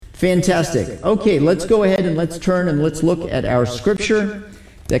Fantastic. Okay, let's go ahead and let's turn and let's look at our scripture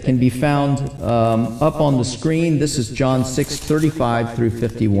that can be found up on the screen. This is John 6:35 through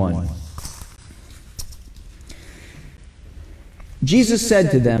 51. Jesus said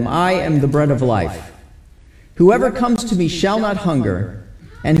to them, "I am the bread of life. Whoever comes to me shall not hunger,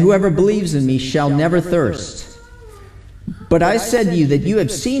 and whoever believes in me shall never thirst. But I said to you that you have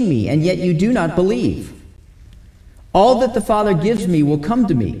seen me, and yet you do not believe. All that the Father gives me will come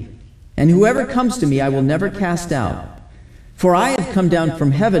to me, and whoever comes to me I will never cast out. For I have come down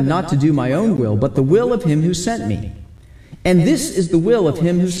from heaven not to do my own will, but the will of him who sent me. And this is the will of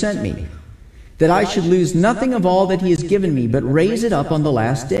him who sent me, that I should lose nothing of all that he has given me, but raise it up on the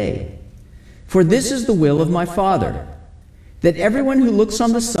last day. For this is the will of my Father, that everyone who looks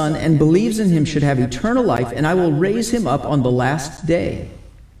on the Son and believes in him should have eternal life, and I will raise him up on the last day."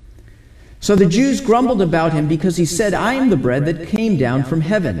 So the Jews grumbled about him because he said, "I am the bread that came down from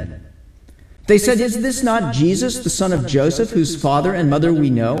heaven." They said, "Is this not Jesus, the son of Joseph, whose father and mother we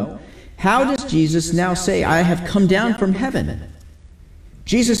know? How does Jesus now say, 'I have come down from heaven'?"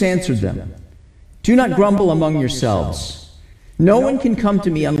 Jesus answered them, "Do not grumble among yourselves. No one can come to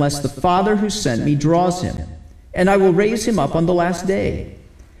me unless the Father who sent me draws him, and I will raise him up on the last day.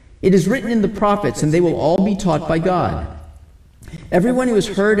 It is written in the prophets, and they will all be taught by God. Everyone who has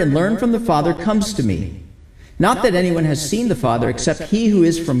heard and learned from the Father comes to me. Not that anyone has seen the Father except he who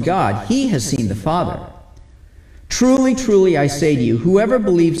is from God. He has seen the Father. Truly, truly, I say to you, whoever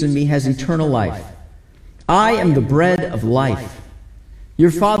believes in me has eternal life. I am the bread of life.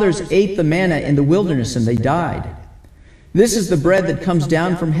 Your fathers ate the manna in the wilderness, and they died. This is the bread that comes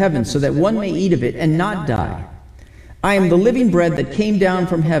down from heaven, so that one may eat of it and not die. I am the living bread that came down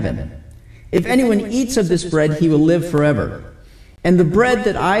from heaven. If anyone eats of this bread, he will live forever. And the bread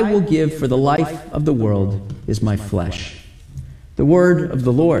that I will give for the life of the world is my flesh." The word of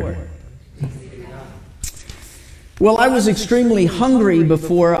the Lord. Well, I was extremely hungry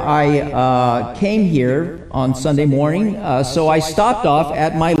before I came here on Sunday morning, so I stopped off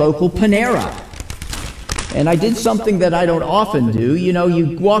at my local Panera. And I did something that I don't often do. You know,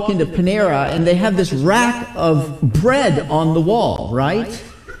 you walk into Panera and they have this rack of bread on the wall, right?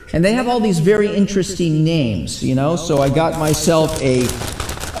 And they have all these very interesting names, you know. So I got myself a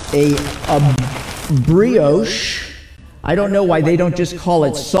brioche. I don't know why they don't just call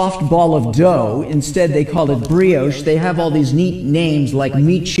it soft ball of dough. Instead, they call it brioche. They have all these neat names like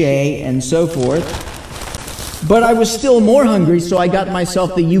miche and so forth. But I was still more hungry, so I got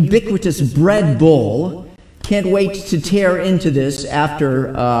myself the ubiquitous bread bowl. Can't wait to tear into this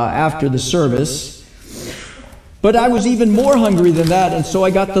after the service. But I was even more hungry than that, and so I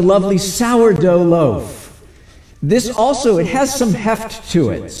got the lovely sourdough loaf. This also, it has some heft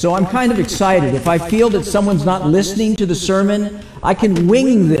to it, so I'm kind of excited. If I feel that someone's not listening to the sermon, I can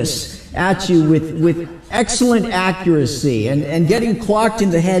wing this at you with excellent accuracy, and getting clocked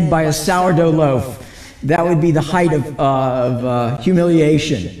in the head by a sourdough loaf, that would be the height of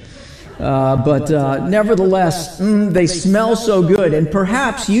humiliation. But nevertheless, they smell so good, and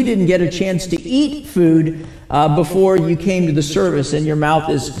perhaps you didn't get a chance to eat food before you came to the service, and your mouth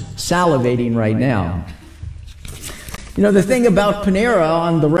is salivating right now. You know, the thing about Panera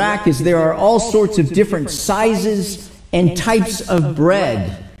on the rack is there are all sorts of different sizes and types of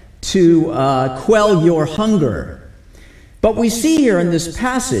bread to quell your hunger. But we see here in this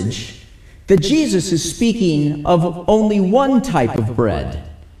passage that Jesus is speaking of only one type of bread,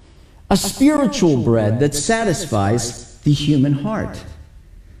 a spiritual bread that satisfies the human heart.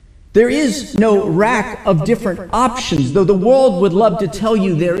 There is no rack of different options, though the world would love to tell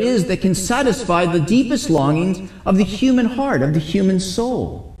you there is, that can satisfy the deepest longings of the human heart, of the human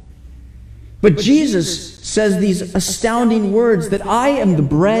soul. But Jesus says these astounding words that I am the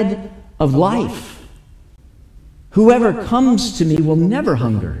bread of life. Whoever comes to me will never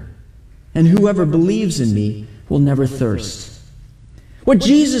hunger, and whoever believes in me will never thirst. What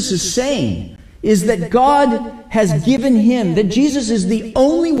Jesus is saying is that God has given him, that Jesus is the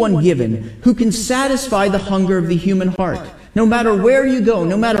only one given who can satisfy the hunger of the human heart. No matter where you go,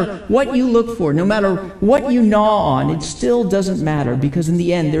 no matter what you look for, no matter what you gnaw on, it still doesn't matter, because in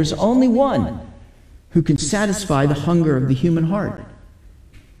the end there's only one who can satisfy the hunger of the human heart.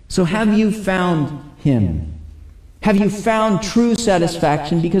 So have you found him? Have you found true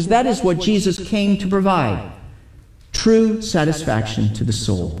satisfaction? Because that is what Jesus came to provide. True satisfaction to the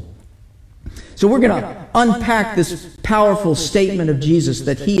soul. So we're going to unpack this powerful statement of Jesus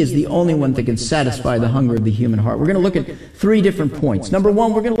that he is the only one that can satisfy the hunger of the human heart. We're going to look at 3 different points. Number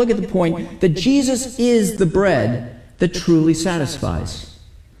 1, we're going to look at the point that Jesus is the bread that truly satisfies.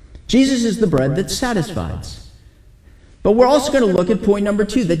 Jesus is the bread that satisfies. But we're also going to look at point number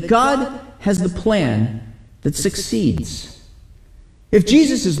 2, that God has the plan that succeeds. If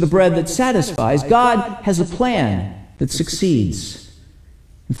Jesus is the bread that satisfies, God has a plan that succeeds.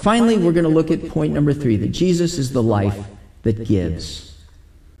 And finally, we're going to look at point number 3, that Jesus is the life that gives.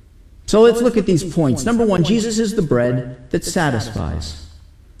 So let's look at these points. Number 1, Jesus is the bread that satisfies.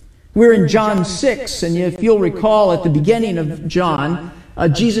 We're in John 6, and if you'll recall at the beginning of John,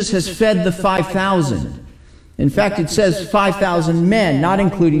 Jesus has fed the 5,000. In fact, it says 5,000 men, not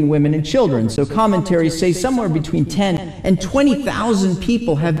including women and children. So commentaries say somewhere between 10 and 20,000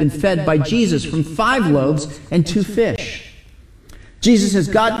 people have been fed by Jesus from 5 loaves and 2 fish. Jesus has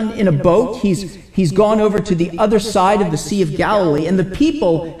gotten in a boat. He's gone over to the other side of the Sea of Galilee, and the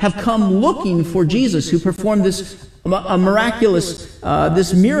people have come looking for Jesus, who performed this miraculous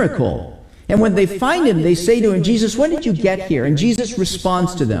this miracle. And when they find him, they say to him, "Jesus, when did you get here?" And Jesus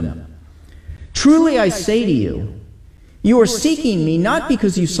responds to them, "Truly I say to you, you are seeking me not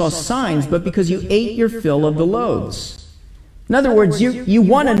because you saw signs, but because you ate your fill of the loaves." In other words, you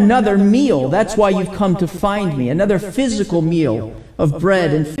want another meal. That's why you've come to find me, another physical meal of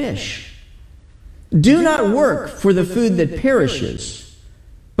bread and fish. Do not work for the food that perishes,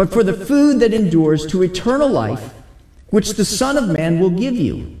 but for the food that endures to eternal life, which the Son of Man will give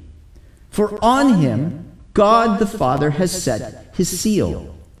you. For on him God the Father has set his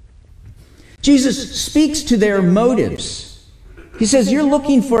seal. Jesus speaks to their motives. He says, you're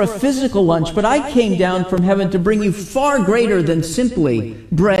looking for a physical lunch, but I came down from heaven to bring you far greater than simply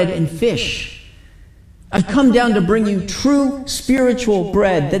bread and fish. I've come down to bring you true spiritual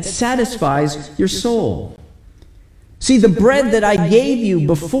bread that satisfies your soul. See, the bread that I gave you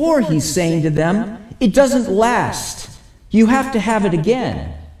before, he's saying to them, it doesn't last. You have to have it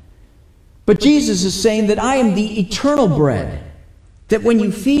again. But Jesus is saying that I am the eternal bread, that when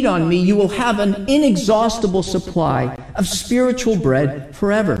you feed on me, you will have an inexhaustible supply of spiritual bread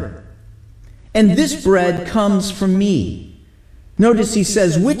forever. And this bread comes from me. Notice he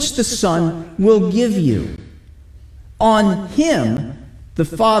says, which the Son will give you. On him, the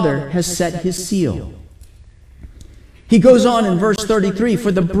Father has set his seal. He goes on in verse 33,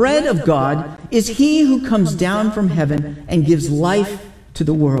 for the bread of God is he who comes down from heaven and gives life to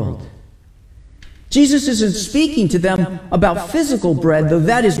the world. Jesus isn't speaking to them about physical bread, though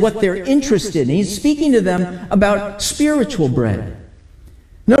that is what they're interested in. He's speaking to them about spiritual bread.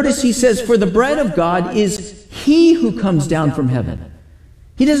 Notice he says, for the bread of God is he who comes down from heaven.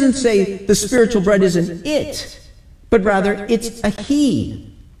 He doesn't say the spiritual bread is an it, but rather it's a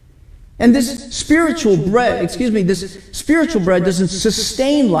he. And this spiritual bread doesn't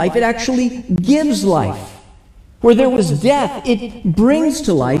sustain life, it actually gives life. Where there was death, it brings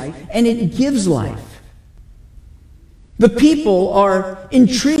to life and it gives life. The people are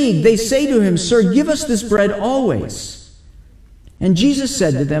intrigued. They say to him, Sir, give us this bread always. And Jesus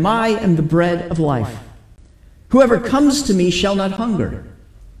said to them, I am the bread of life. Whoever comes to me shall not hunger,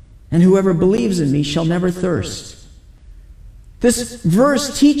 and whoever believes in me shall never thirst. This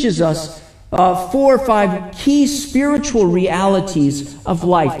verse teaches us 4 or 5 key spiritual realities of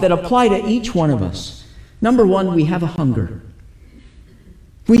life that apply to each one of us. Number 1, we have a hunger.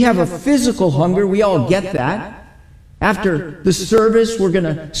 We have a physical hunger. We all get that. After the service, we're going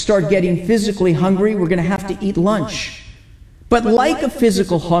to start getting physically hungry. We're going to have to eat lunch. But like a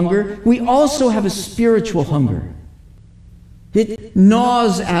physical hunger, we also have a spiritual hunger. It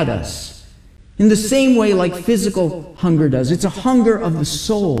gnaws at us in the same way like physical hunger does. It's a hunger of the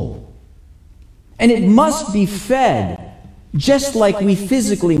soul. And it must be fed just like we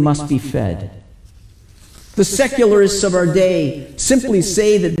physically must be fed. The secularists of our day simply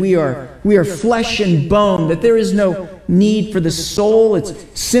say that we are flesh and bone, that there is no need for the soul. It's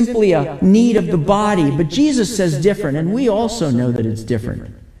simply a need of the body. But Jesus says different, and we also know that it's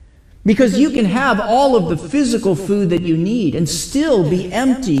different. Because you can have all of the physical food that you need and still be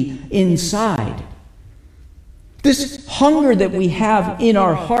empty inside. This hunger that we have in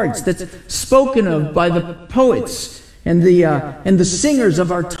our hearts, that's spoken of by the poets and the singers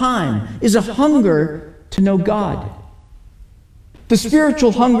of our time, is a hunger to know God. The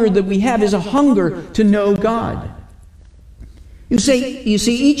spiritual hunger that we have is a hunger to know God. You see,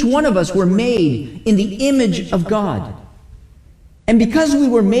 each one of us were made in the image of God. And because we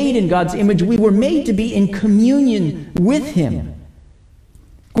were made in God's image, we were made to be in communion with him.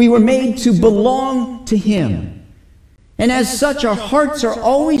 We were made to belong to him. And as such, our hearts are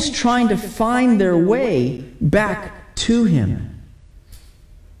always trying to find their way back to him.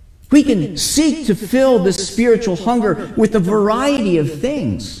 We can seek to fill this spiritual hunger with a variety of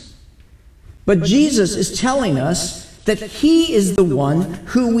things. But Jesus is telling us that he is the one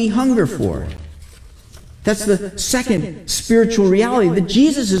who we hunger for. That's the second spiritual reality, that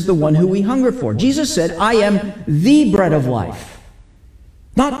Jesus is the one who we hunger for. Jesus said, I am the bread of life.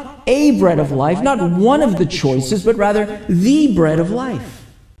 Not a bread of life, not one of the choices, but rather the bread of life.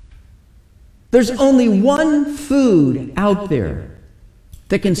 There's only one food out there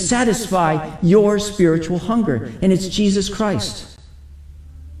that can satisfy your spiritual hunger, and it's Jesus Christ.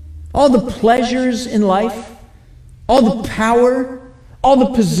 All the pleasures in life, all the power, all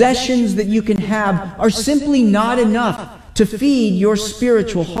the possessions that you can have are simply not enough to feed your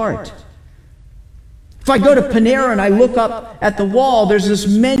spiritual heart. If I go to Panera and I look up at the wall, there's this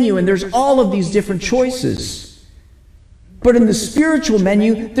menu and there's all of these different choices. But in the spiritual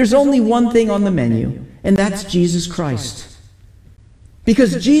menu, there's only one thing on the menu, and that's Jesus Christ.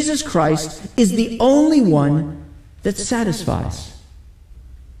 Because Jesus Christ is the only one that satisfies.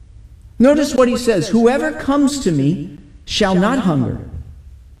 Notice what he says, whoever comes to me shall not hunger,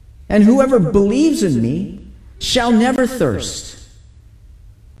 and whoever believes in me shall never thirst.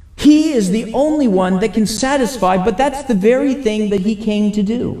 He is the only one that can satisfy, but that's the very thing that he came to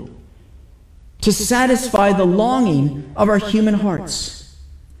do, to satisfy the longing of our human hearts.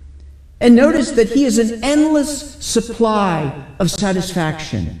 And notice that he is an endless supply of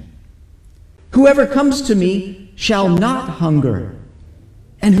satisfaction. Whoever comes to me shall not hunger,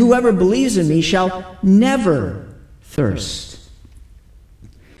 and whoever believes in me shall never thirst.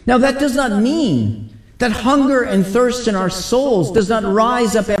 Now that does not mean that hunger and thirst in our souls does not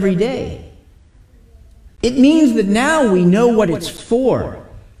rise up every day. It means that now we know what it's for.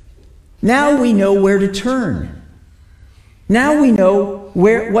 Now we know where to turn. Now we know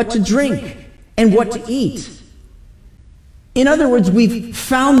what to drink and what to eat. In other words, we've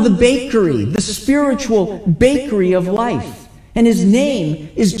found the bakery, the spiritual bakery of life, and his name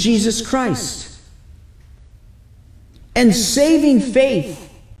is Jesus Christ. And saving faith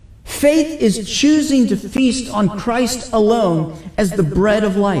is choosing to feast on Christ alone as the bread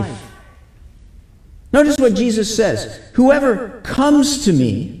of life. Notice what Jesus says, whoever comes to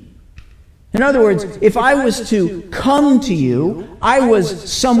me. In other words, if I was to come to you, I was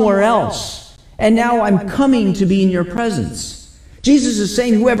somewhere else, and now I'm coming to be in your presence. Jesus is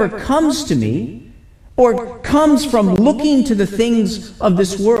saying, whoever comes to me, or comes from looking to the things of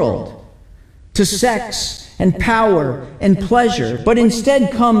this world, to sex and power and pleasure, but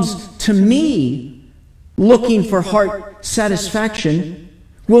instead comes to me looking for heart satisfaction,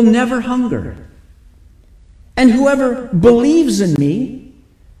 will never hunger. And whoever believes in me,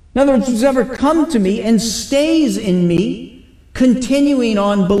 in other words, who's ever come to me and stays in me, continuing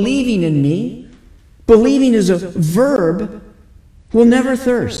on believing in me, believing is a verb, will never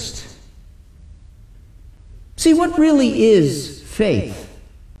thirst. See, what really is faith?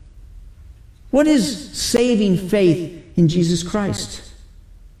 What is saving faith in Jesus Christ?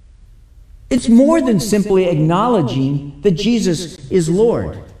 It's more than simply acknowledging that Jesus is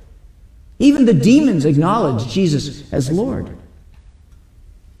Lord. Even the demons acknowledge Jesus as Lord.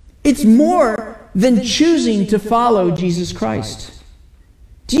 It's more than choosing to follow Jesus Christ.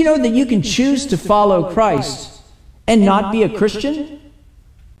 Do you know that you can choose to follow Christ and not be a Christian?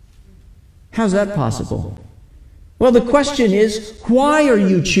 How's that possible? Well, the question is, why are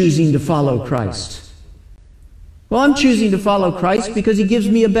you choosing to follow Christ? Well, I'm choosing to follow Christ because he gives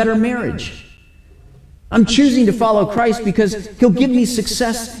me a better marriage. I'm choosing to follow Christ because he'll give me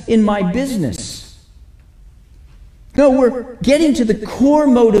success in my business. No, we're getting to the core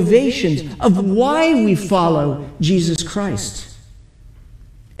motivations of why we follow Jesus Christ.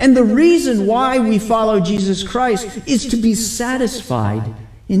 And the reason why we follow Jesus Christ is to be satisfied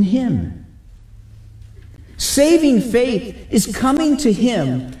in him. Saving faith is coming to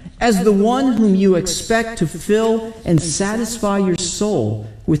him as the one whom you expect to fill and satisfy your soul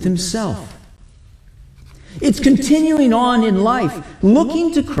with himself. It's continuing on in life,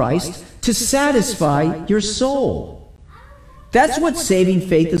 looking to Christ to satisfy your soul. That's what saving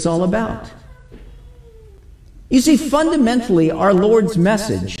faith is all about. You see, fundamentally, our Lord's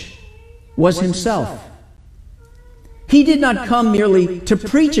message was himself. He did not come merely to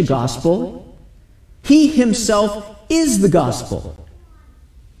preach a gospel. He himself is the gospel.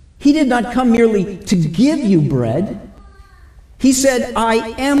 He did not come merely to give you bread. He said, I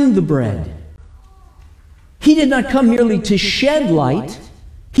am the bread. He did not come merely to shed light.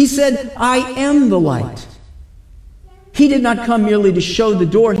 He said, I am the light. He did not come merely to show the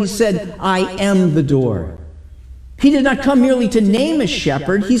door. He said, I am the door. He did not come merely to name a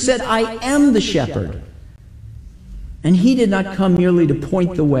shepherd. He said, I am the shepherd. And he did not come merely to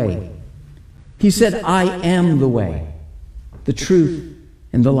point the way. He said, I am the way, the truth,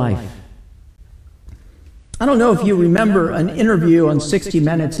 and the life. I don't know if you remember an interview on 60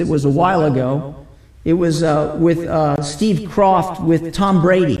 Minutes. It was a while ago. It was with Steve Croft with Tom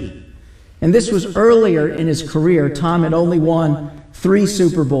Brady. And this was earlier in his career. Tom had only won 3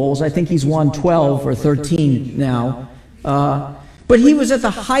 Super Bowls. I think he's won 12 or 13 now. But he was at the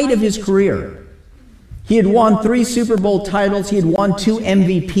height of his career. He had won 3 Super Bowl titles. He had won 2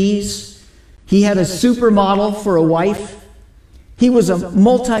 MVPs. He had a supermodel for a wife. He was a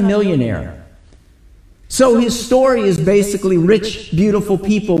multimillionaire. So his story is basically rich, beautiful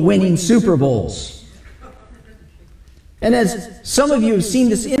people winning Super Bowls. And as some of you have seen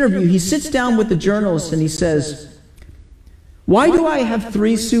this interview, he sits down with the journalist and he says, "Why do I have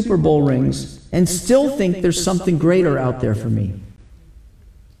 3 Super Bowl rings and still think there's something greater out there for me?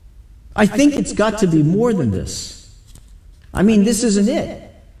 I think it's got to be more than this. I mean, this isn't it.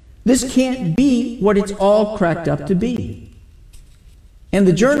 This can't be what it's all cracked up to be." And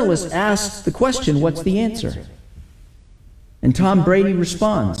the journalist asks the question, "What's the answer?" And Tom Brady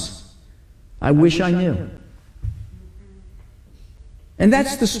responds, "I wish I knew." And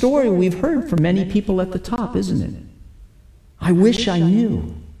that's the story we've heard from many people at the top, isn't it? I wish I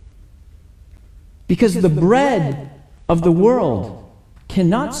knew. Because the bread of the world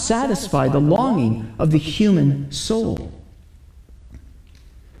cannot satisfy the longing of the human soul.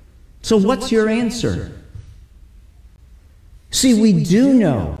 So what's your answer? See, we do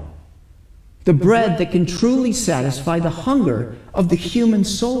know the bread that can truly satisfy the hunger of the human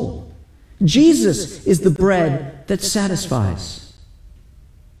soul. Jesus is the bread that satisfies.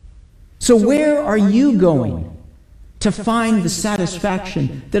 So where are you going to find the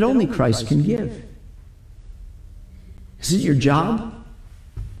satisfaction that only Christ can give? Is it your job?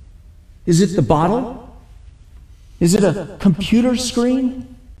 Is it the bottle? Is it a computer screen?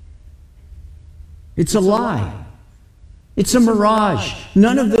 It's a lie. It's a mirage.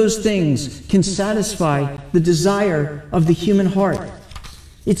 None of those things can satisfy the desire of the human heart.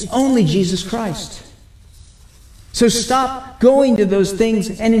 It's only Jesus Christ. So stop going to those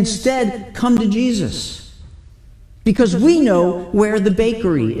things and instead come to Jesus. Because we know where the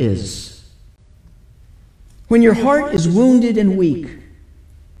bakery is. When your heart is wounded and weak,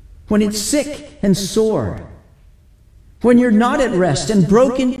 when it's sick and sore, when you're not at rest and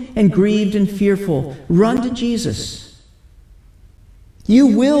broken and grieved and fearful, run to Jesus. You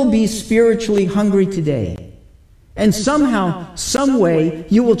will be spiritually hungry today. And somehow, some way,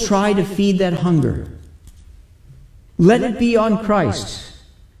 you will try to feed that hunger. Let it be on Christ,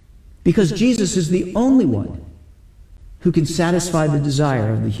 because Jesus is the only one who can satisfy the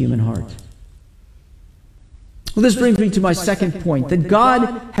desire of the human heart. Well, this brings me to my second point, that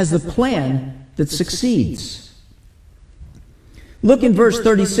God has the plan that succeeds. Look in verse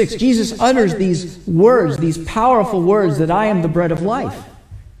 36. Jesus utters these words, these powerful words, that I am the bread of life.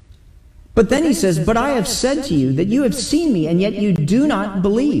 But then he says, "But I have said to you that you have seen me, and yet you do not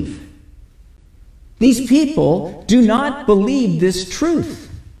believe." These people do not believe this truth.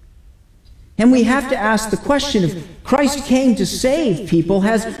 And we have to ask the question, if Christ came to save people,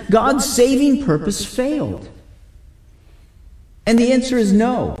 has God's saving purpose failed? And the answer is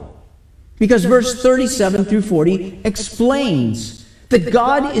no. Because verse 37 through 40 explains that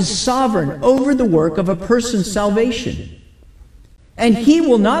God is sovereign over the work of a person's salvation. And he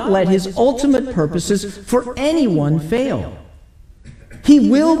will not let his ultimate purposes for anyone fail.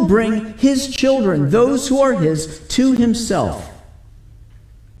 He will bring his children, those who are his, to himself.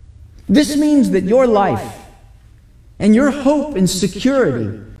 This means that your life and your hope and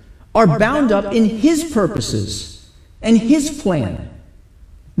security are bound up in his purposes and his plan,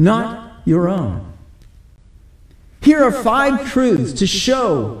 not your own. Here are 5 truths to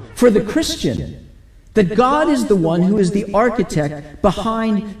show for the Christian that God is the one who is the architect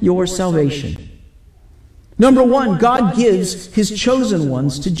behind your salvation. Number 1, God gives his chosen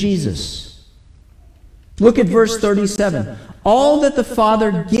ones to Jesus. Look at verse 37. All that the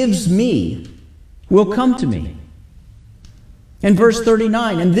Father gives me will come to me. And verse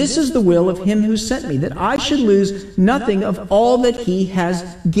 39, and this is the will of him who sent me, that I should lose nothing of all that he has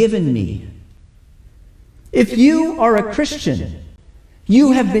given me. If you are a Christian,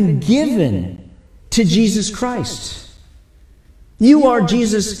 you have been given to Jesus Christ. You are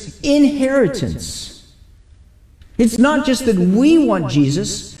Jesus' inheritance. It's not just that we want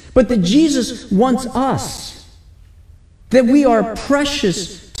Jesus, but that Jesus wants us. That we are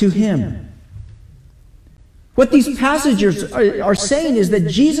precious to him. What these passages are saying is that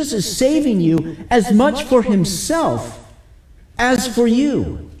Jesus is saving you as much for himself as for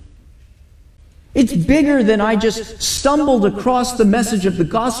you. It's bigger than I just stumbled across the message of the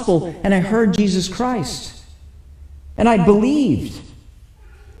gospel and I heard Jesus Christ. And I believed.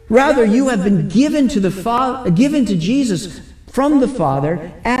 Rather, you have been given to Jesus from the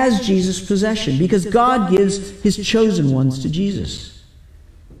Father as Jesus' possession, because God gives his chosen ones to Jesus.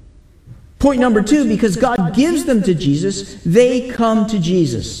 Point number 2, because God gives them to Jesus, they come to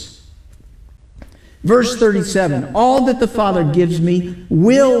Jesus. Verse 37, all that the Father gives me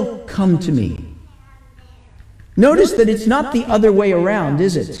will come to me. Notice that it's not the other way around,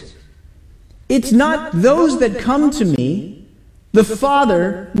 is it? It's not those that come to me, the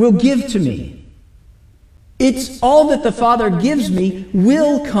Father will give to me. It's all that the Father gives me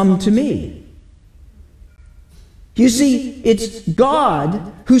will come to me. You see, it's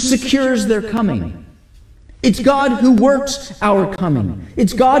God who secures their coming. It's God who works our coming.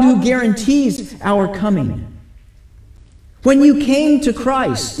 It's God who guarantees our coming. When you came to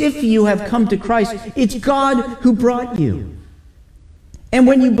Christ, if you have come to Christ, it's God who brought you. And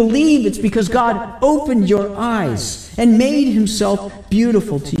when you believe, it's because God opened your eyes and made himself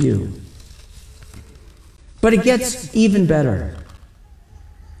beautiful to you. But it gets even better.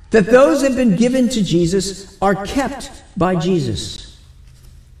 That those that have been given to Jesus are kept by Jesus.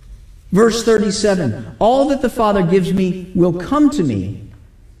 Verse 37, all that the Father gives me will come to me,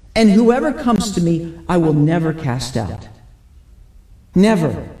 and whoever comes to me I will never cast out.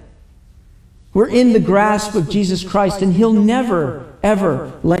 Never. We're in the grasp of Jesus Christ, and he'll never,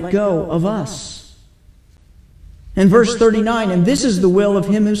 ever let go of us. And verse 39, and this is the will of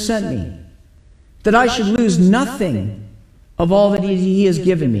him who sent me, that I should lose nothing of all that he has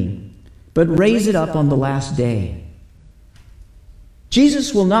given me, but raise it up on the last day.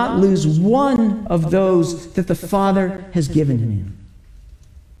 Jesus will not lose one of those that the Father has given him.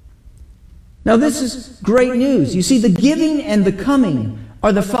 Now this is great news. You see, the giving and the coming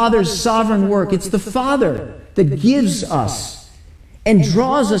are the Father's sovereign work. It's the Father that gives us and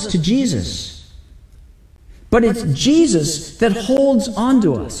draws us to Jesus. But it's Jesus that holds on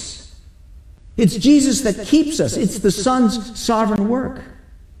to us. It's Jesus that keeps us. It's the Son's sovereign work.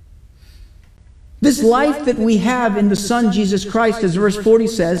 This life that we have in the Son, Jesus Christ, as verse 40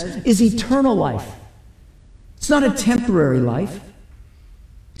 says, is eternal life. It's not a temporary life.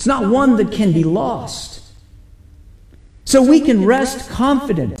 It's not one that can be lost. So we can rest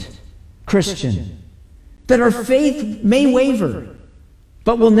confident, Christian, that our faith may waver,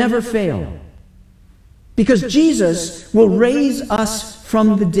 but will never fail. Because Jesus will raise us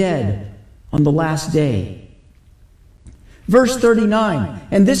from the dead on the last day. Verse 39,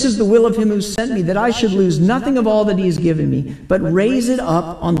 and this is the will of him who sent me, that I should lose nothing of all that he has given me, but raise it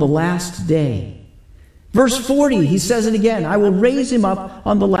up on the last day. Verse 40, he says it again, I will raise him up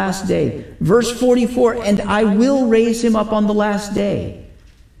on the last day. Verse 44, and I will raise him up on the last day.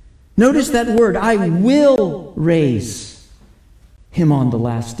 Notice that word, I will raise him on the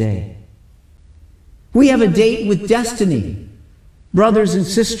last day. We have a date with destiny, brothers and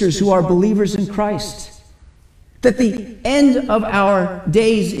sisters who are believers in Christ, that the end of our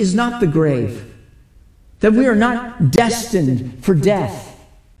days is not the grave, that we are not destined for death,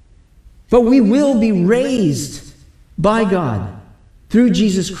 but we will be raised by God through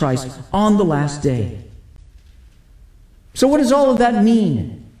Jesus Christ on the last day. So what does all of that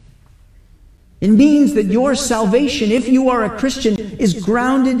mean? It means that your salvation, if you are a Christian, is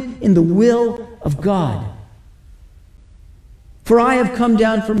grounded in the will of God. For I have come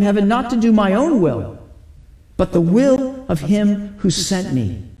down from heaven not to do my own will, but the will of him who sent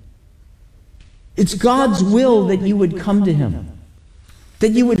me. It's God's will that you would come to him,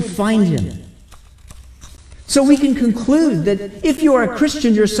 that you would find him. So we can conclude that if you are a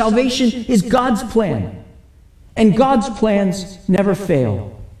Christian, your salvation is God's plan, and God's plans never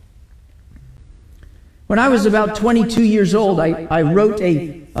fail. When I was about 22 years old, I wrote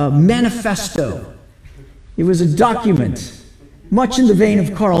a manifesto. It was a document, much in the vein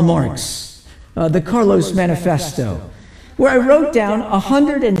of Karl Marx, the Carlos Manifesto, where I wrote down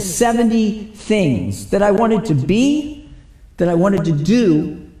 170 things that I wanted to be, that I wanted to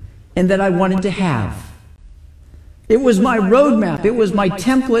do, and that I wanted to have. It was my roadmap. It was my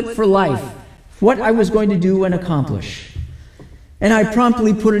template for life, what I was going to do and accomplish. And I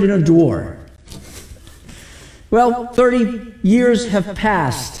promptly put it in a drawer. Well, 30 years have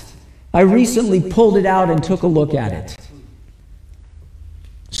passed. I recently pulled it out and took a look at it.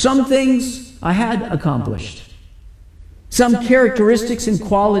 Some things I had accomplished. Some characteristics and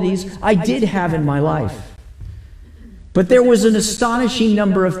qualities I did have in my life. But there was an astonishing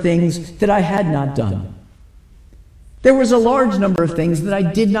number of things that I had not done. There was a large number of things that I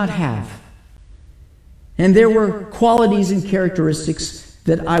did not have. And there were qualities and characteristics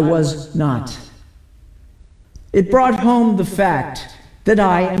that I was not. It brought home the fact that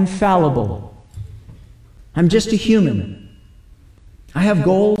I am fallible. I'm just a human. I have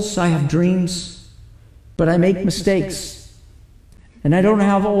goals, I have dreams, but I make mistakes. And I don't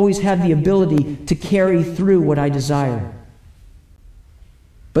always have the ability to carry through what I desire.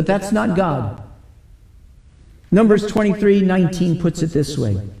 But that's not God. Numbers 23:19 puts it this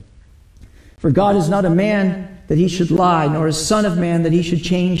way. For God is not a man that he should lie, nor a son of man that he should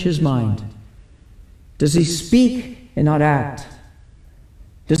change his mind. Does he speak and not act?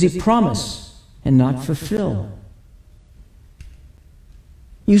 Does he promise and not fulfill?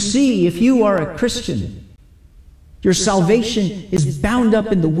 You see, if you are a Christian, your salvation is bound up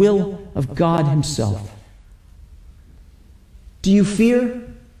in the will of God himself. Do you fear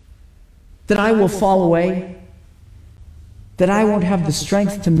that I will fall away? That I won't have the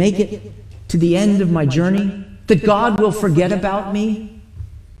strength to make it to the end of my journey? That God will forget about me?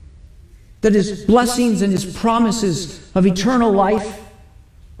 That his blessings and his promises of eternal life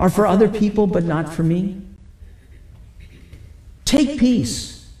are for other people but not for me? Take peace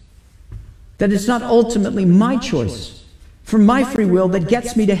that it's not ultimately my choice, from my free will, that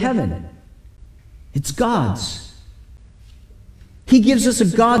gets me to heaven. It's God's. He gives us a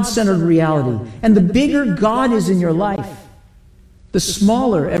God-centered reality. And the bigger God is in your life, the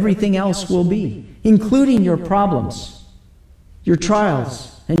smaller everything else will be, including your problems, your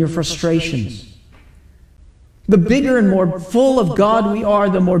trials, and your frustrations. The bigger and more full of God we are,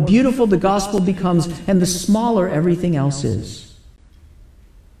 the more beautiful the gospel becomes, and the smaller everything else is.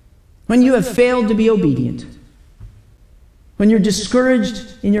 When you have failed to be obedient, when you're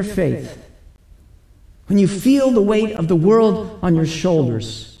discouraged in your faith, when you feel the weight of the world on your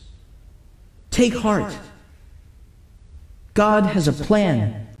shoulders, take heart. God has a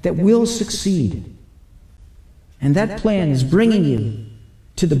plan that will succeed. And that plan is bringing you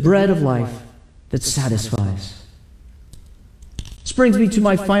to the bread of life that satisfies. This brings me to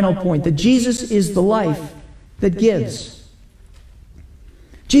my final point, that Jesus is the life that gives.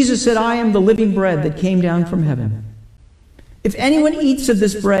 Jesus said, I am the living bread that came down from heaven. If anyone eats of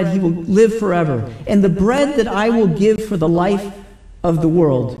this bread, he will live forever. And the bread that I will give for the life of the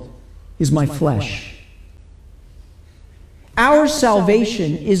world is my flesh. Our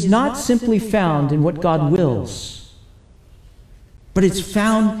salvation is not simply found in what God wills, but it's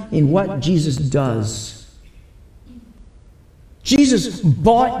found in what Jesus does. Jesus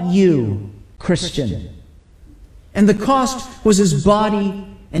bought you, Christian, and the cost was his body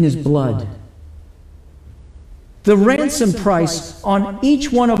and his blood. The ransom price on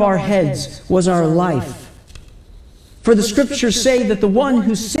each one of our heads was our life. For the scriptures say that the one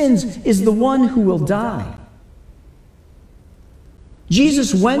who sins is the one who will die.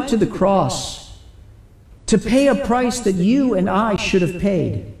 Jesus went to the cross to pay a price that you and I should have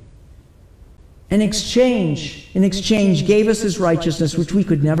paid. In exchange, gave us his righteousness, which we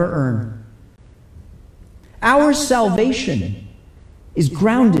could never earn. Our salvation is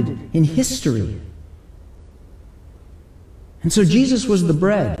grounded in history. And so Jesus was the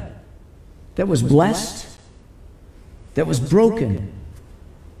bread that was blessed, that was broken,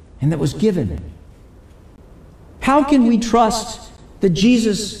 and that was given. How can we trust that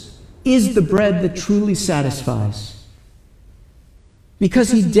Jesus is the bread that truly satisfies?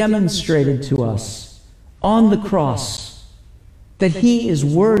 Because he demonstrated to us on the cross that he is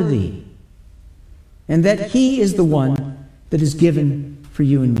worthy and that he is the one that is given for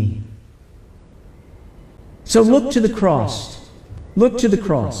you and me. So look to the cross. Look to the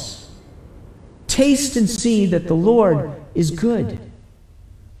cross. Taste and see that the Lord is good.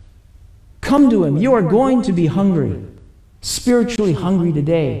 Come to him. You are going to be hungry, spiritually hungry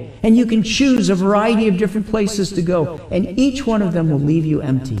today. And you can choose a variety of different places to go, and each one of them will leave you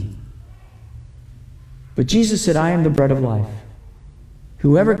empty. But Jesus said, I am the bread of life.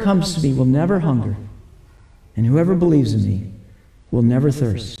 Whoever comes to me will never hunger, and whoever believes in me will never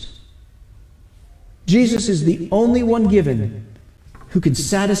thirst. Jesus is the only one given who can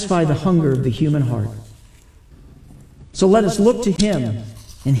satisfy the hunger of the human heart. So let us look to him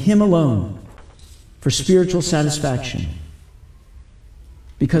and him alone for spiritual satisfaction,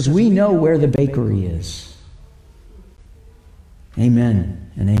 because we know where the bakery is.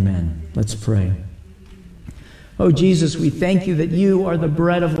 Amen and amen. Let's pray. Oh, Jesus, we thank you that you are the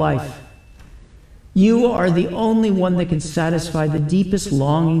bread of life. You are the only one that can satisfy the deepest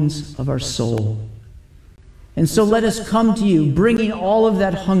longings of our soul. And so let us come to you, bringing all of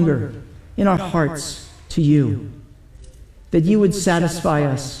that hunger in our hearts to you, that you would satisfy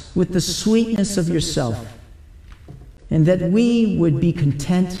us with the sweetness of yourself, and that we would be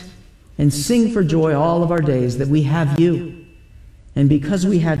content and sing for joy all of our days that we have you. And because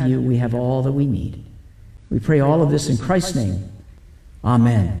we have you, we have all that we need. We pray all of this in Christ's name.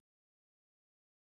 Amen.